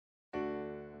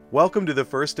Welcome to the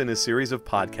first in a series of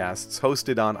podcasts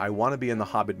hosted on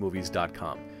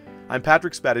iwannabeInthehobbitmovies.com. I'm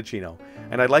Patrick Spadaccino,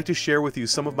 and I'd like to share with you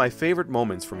some of my favorite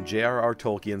moments from J.R.R.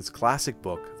 Tolkien's classic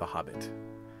book, The Hobbit.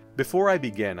 Before I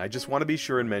begin, I just want to be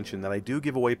sure and mention that I do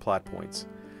give away plot points,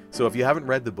 so if you haven't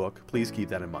read the book, please keep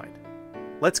that in mind.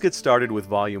 Let's get started with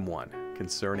Volume 1,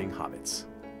 Concerning Hobbits.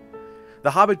 The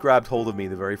Hobbit grabbed hold of me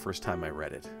the very first time I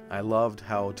read it. I loved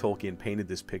how Tolkien painted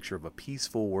this picture of a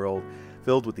peaceful world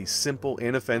filled with these simple,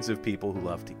 inoffensive people who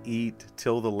love to eat,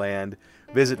 till the land,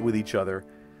 visit with each other.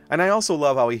 And I also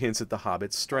love how he hints at the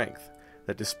Hobbits' strength,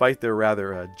 that despite their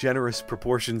rather generous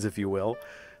proportions, if you will,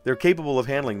 they're capable of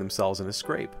handling themselves in a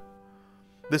scrape.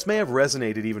 This may have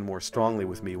resonated even more strongly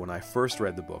with me when I first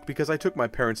read the book, because I took my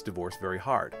parents' divorce very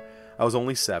hard. I was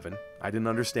only 7, I didn't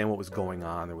understand what was going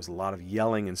on, there was a lot of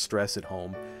yelling and stress at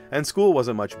home, and school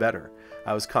wasn't much better.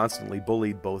 I was constantly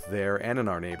bullied both there and in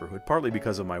our neighborhood, partly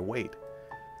because of my weight.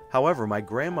 However, my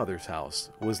grandmother's house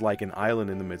was like an island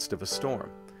in the midst of a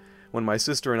storm. When my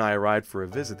sister and I arrived for a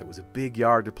visit, there was a big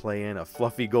yard to play in, a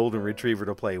fluffy golden retriever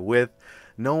to play with.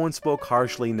 No one spoke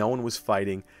harshly, no one was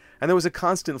fighting, and there was a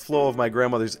constant flow of my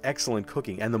grandmother's excellent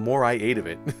cooking, and the more I ate of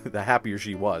it, the happier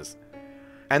she was.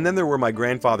 And then there were my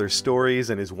grandfather's stories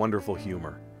and his wonderful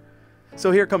humor.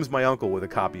 So here comes my uncle with a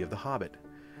copy of The Hobbit.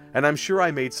 And I'm sure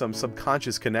I made some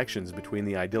subconscious connections between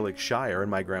the idyllic Shire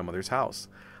and my grandmother's house.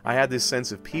 I had this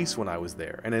sense of peace when I was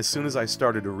there, and as soon as I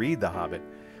started to read The Hobbit,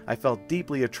 I felt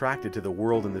deeply attracted to the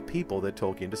world and the people that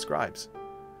Tolkien describes.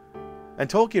 And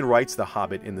Tolkien writes The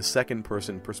Hobbit in the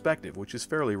second-person perspective, which is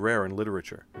fairly rare in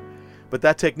literature. But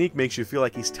that technique makes you feel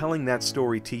like he's telling that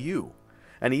story to you.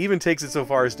 And he even takes it so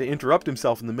far as to interrupt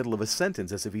himself in the middle of a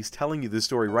sentence as if he's telling you the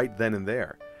story right then and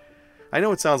there. I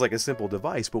know it sounds like a simple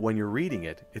device, but when you're reading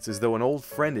it, it's as though an old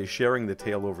friend is sharing the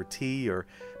tale over tea or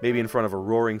maybe in front of a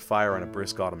roaring fire on a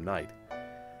brisk autumn night.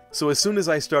 So as soon as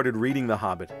I started reading The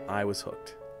Hobbit, I was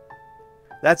hooked.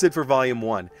 That's it for Volume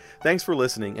 1. Thanks for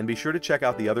listening, and be sure to check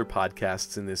out the other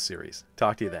podcasts in this series.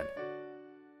 Talk to you then.